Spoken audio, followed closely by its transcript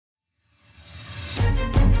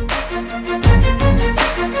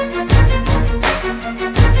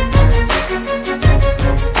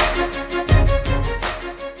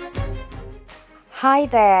Hi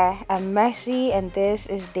there, I'm Mercy, and this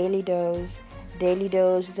is Daily Dose. Daily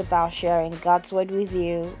Dose is about sharing God's Word with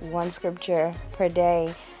you, one scripture per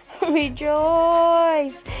day.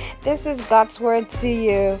 Rejoice! This is God's Word to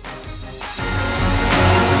you.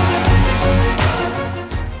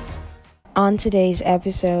 On today's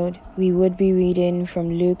episode, we would be reading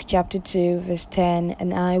from Luke chapter 2, verse 10,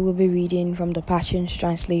 and I will be reading from the Passions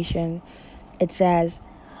Translation. It says,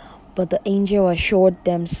 "But the angel assured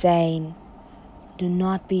them, saying, 'Do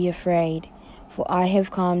not be afraid, for I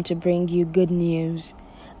have come to bring you good news,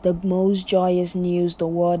 the most joyous news the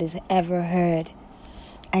world has ever heard,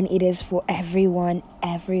 and it is for everyone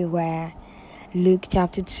everywhere.'" Luke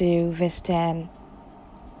chapter 2, verse 10.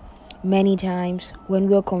 Many times, when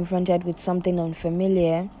we're confronted with something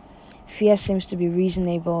unfamiliar, fear seems to be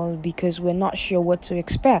reasonable because we're not sure what to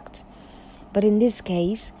expect. But in this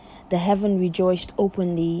case, the heaven rejoiced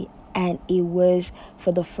openly, and it was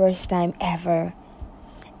for the first time ever.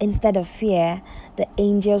 Instead of fear, the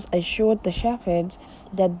angels assured the shepherds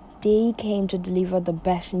that they came to deliver the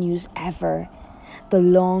best news ever. The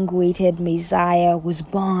long-awaited Messiah was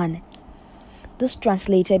born. This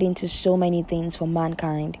translated into so many things for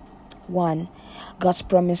mankind. 1. God's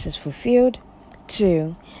promise is fulfilled.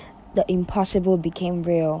 2. The impossible became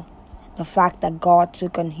real. The fact that God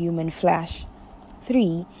took on human flesh.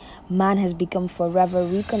 3. Man has become forever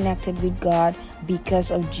reconnected with God because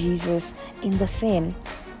of Jesus in the sin.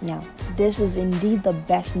 Now, this is indeed the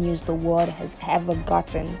best news the world has ever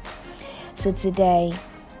gotten. So today,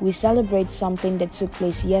 we celebrate something that took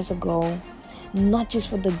place years ago, not just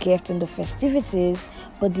for the gift and the festivities,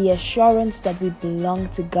 but the assurance that we belong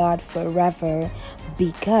to God forever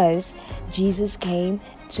because Jesus came,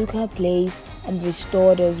 took our place, and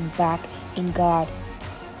restored us back in God.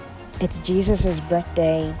 It's Jesus'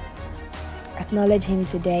 birthday. Acknowledge Him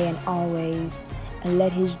today and always, and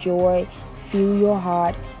let His joy fill your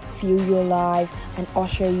heart, fill your life, and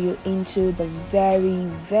usher you into the very,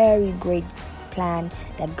 very great plan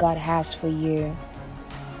that God has for you.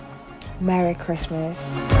 Merry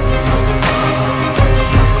Christmas.